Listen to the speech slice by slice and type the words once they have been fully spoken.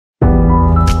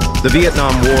The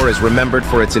Vietnam War is remembered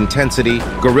for its intensity,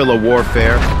 guerrilla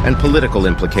warfare, and political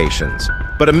implications.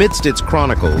 But amidst its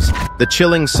chronicles, the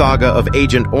chilling saga of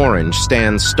Agent Orange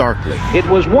stands starkly. It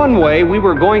was one way we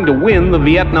were going to win the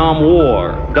Vietnam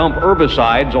War. Dump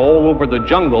herbicides all over the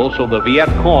jungle so the Viet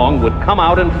Cong would come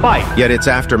out and fight. Yet its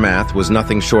aftermath was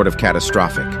nothing short of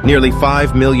catastrophic. Nearly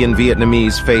 5 million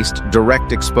Vietnamese faced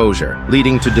direct exposure,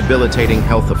 leading to debilitating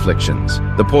health afflictions.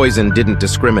 The poison didn't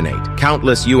discriminate.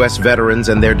 Countless U.S. veterans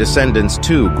and their descendants,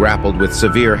 too, grappled with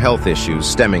severe health issues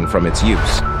stemming from its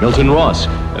use. Milton Ross,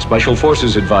 a Special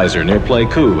Forces advisor near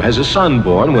Pleiku, has a son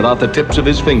born without the tips of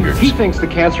his fingers. He thinks the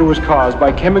cancer was caused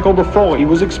by chemical defoliant he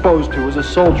was exposed to as a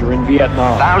soldier in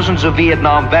Vietnam. Thousands of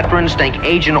Vietnam veterans think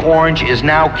Agent Orange is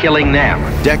now killing them.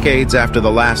 Decades after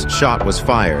the last shot was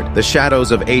fired, the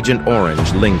shadows of Agent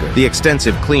Orange linger. The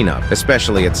extensive cleanup,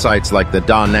 especially at sites like the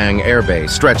Da Nang Air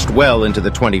Base, stretched well into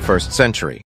the 21st century.